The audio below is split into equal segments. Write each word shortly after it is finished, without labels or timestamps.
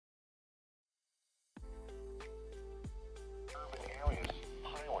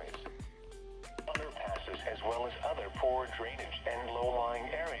drainage and low-lying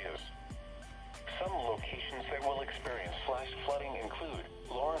areas. Some locations that will experience flash flooding include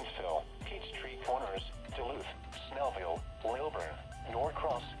Lawrenceville, Peachtree Corners, Duluth, Snellville, Lilburn,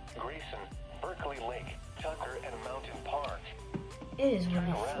 Norcross, Grayson, Berkeley Lake, Tucker, and Mountain Park. It is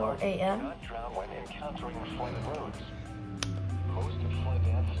really 4 a.m. Do not drown when encountering flooded roads. Most flood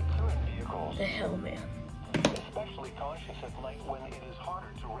deaths occur in vehicles. The hell, man. Especially cautious at night when it is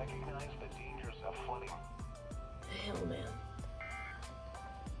harder to recognize the dangers of flooding. The hell, man.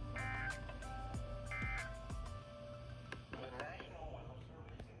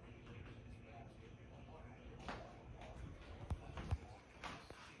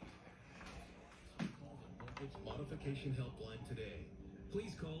 Modification helpline today.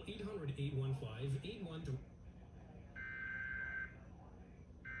 Please call 800-815-81.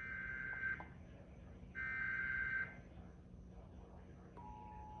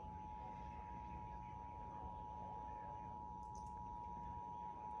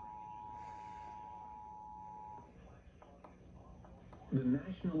 The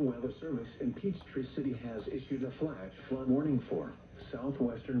National Weather Service in Peachtree City has issued a flash flood warning for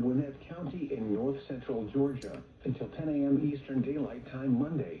southwestern Gwinnett County in north-central Georgia until 10 a.m. Eastern Daylight Time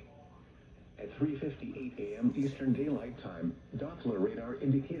Monday. At 3:58 a.m. Eastern Daylight Time, Doppler radar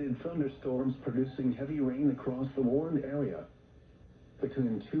indicated thunderstorms producing heavy rain across the warned area.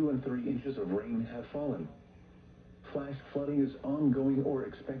 Between 2 and 3 inches of rain have fallen. Flash flooding is ongoing or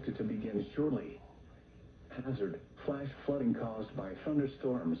expected to begin shortly. Hazard: flash flooding caused by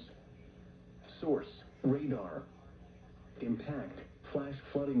thunderstorms. Source: radar. Impact: flash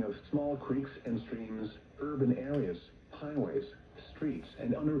flooding of small creeks and streams, urban areas, highways, streets,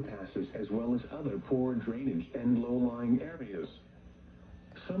 and underpasses, as well as other poor drainage and low-lying areas.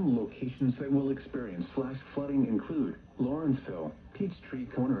 Some locations that will experience flash flooding include Lawrenceville, Peachtree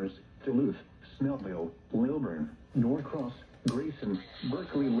Corners, Duluth, Snellville, Lilburn, Norcross, Grayson,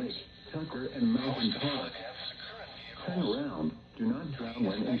 Berkeley Lake, Tucker, and Mountain Park. Turn around. Do not drown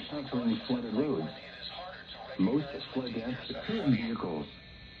when encountering flooded roads. Most flood deaths occur in vehicles.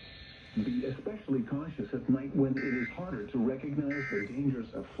 Be especially cautious at night when it is harder to recognize the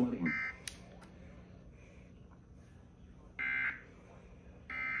dangers of flooding.